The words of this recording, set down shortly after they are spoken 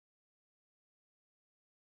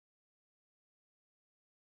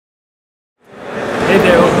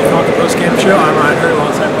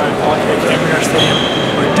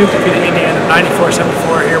Duke defeated Indiana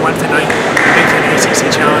 94-74 here Wednesday night in the Big Ten ACC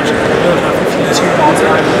Challenge. It was about 52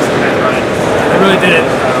 all-time run. They really did it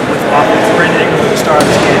with offense. Brandon Ingram was the star of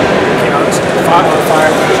this game. He came out on fire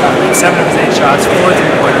for the shot. Made 7 of his 8 shots, 4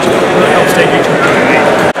 3-pointers. Really helped stay to an early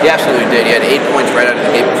lead. He absolutely did. He had 8 points right out of the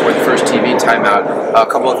gate before the first TV timeout. A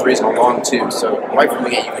couple of threes and a long two. So right from the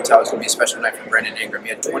gate, you could tell it was going to be a special night for Brandon Ingram. He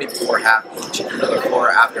had 24 half, another 4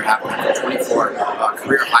 after half, 24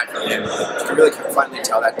 career high for him. You can really finally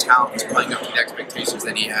tell that talent was playing up to the expectations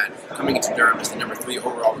that he had coming into Durham as the number 3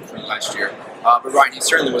 overall recruit last year. But Ryan, he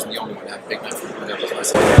certainly wasn't the only one to have a big night for the Blue Devils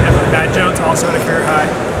last year. Matt Jones also had a career high.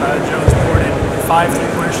 Jones poured in 5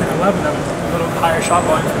 3-pointers, 11 of them. A little higher shot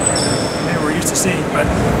volume than we're used to seeing, but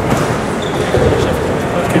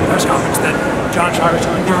Postgame press conference that John Shire was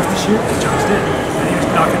telling Jones to shoot, and Jones did, and he was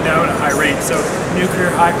knocking down at a high rate. So new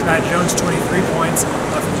career high for Matt Jones, 23 points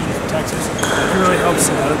from Texas. It really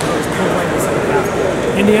helps pull away in the second half.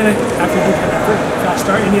 Indiana, after Duke had that fast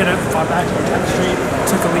start, Indiana fought back to 10th Street,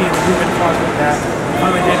 took a lead, and Duke had to claw it back.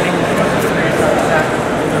 Finally did Ingram pick up the 3 after that,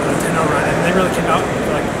 with a 10-0 run, and they really came out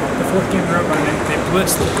like the 4th game in a row run. They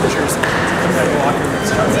blitzed the pushers coming out of the locker room.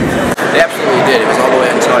 They absolutely did. It was all the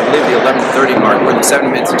way until I believe the 11:30 mark, more than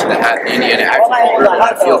 7 minutes into the half. Indiana actually converted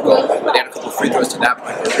on a field goal, but they had a couple of free throws to that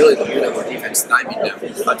point. But really, the Blue Devil defense stymied them.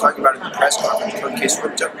 Talking about it in the press conference, Coach Case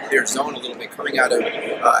ripped up their zone a little bit coming out of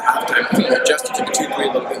halftime. He adjusted to the 2-3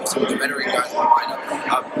 a little bit with some of the veteran guys in the lineup.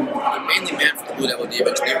 But mainly man for the Blue Devil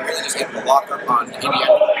defense. They were really just able to lock up on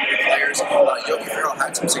Indiana players. Yogi Ferrell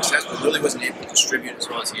had some success, but really wasn't able to distribute as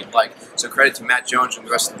well as he'd like. So credit to Matt Jones and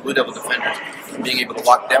the rest of the Blue Devil defenders for being able to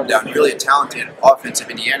lock them down. Really a talented offensive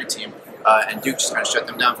Indiana team, and Duke just kind of shut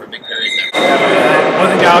them down for a big period there. One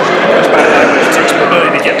thing I was really impressed by tonight was Duke's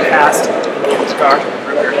ability to get past the guard.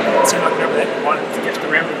 It seemed like whenever they wanted to get to the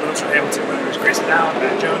rim, the Blue were able to, whether it was Grayson Allen,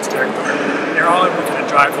 Matt Jones, Derek Thornton. They're all able to kind of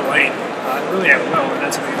drive the lane really at will, and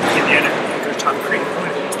that's what Indiana, Coach Tom Crean,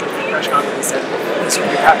 pointed at the press conference and said, this is what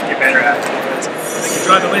we have to get better at. They can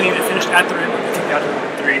drive the lane, even finished at the rim, and they kicked out the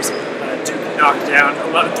threes. Duke knocked down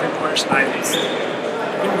 11 3-pointers tonight.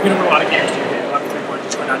 We're going to win a lot of games, Duke. 11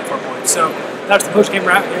 3-pointers, scored 94 points. So that's the post-game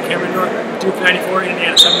wrap here. Cameron North, Duke 94,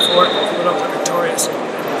 Indiana 74. Blue Devils are victorious in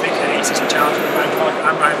the Big Ten ACC Challenge.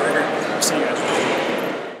 I'm Ryan Hoerger. See you guys.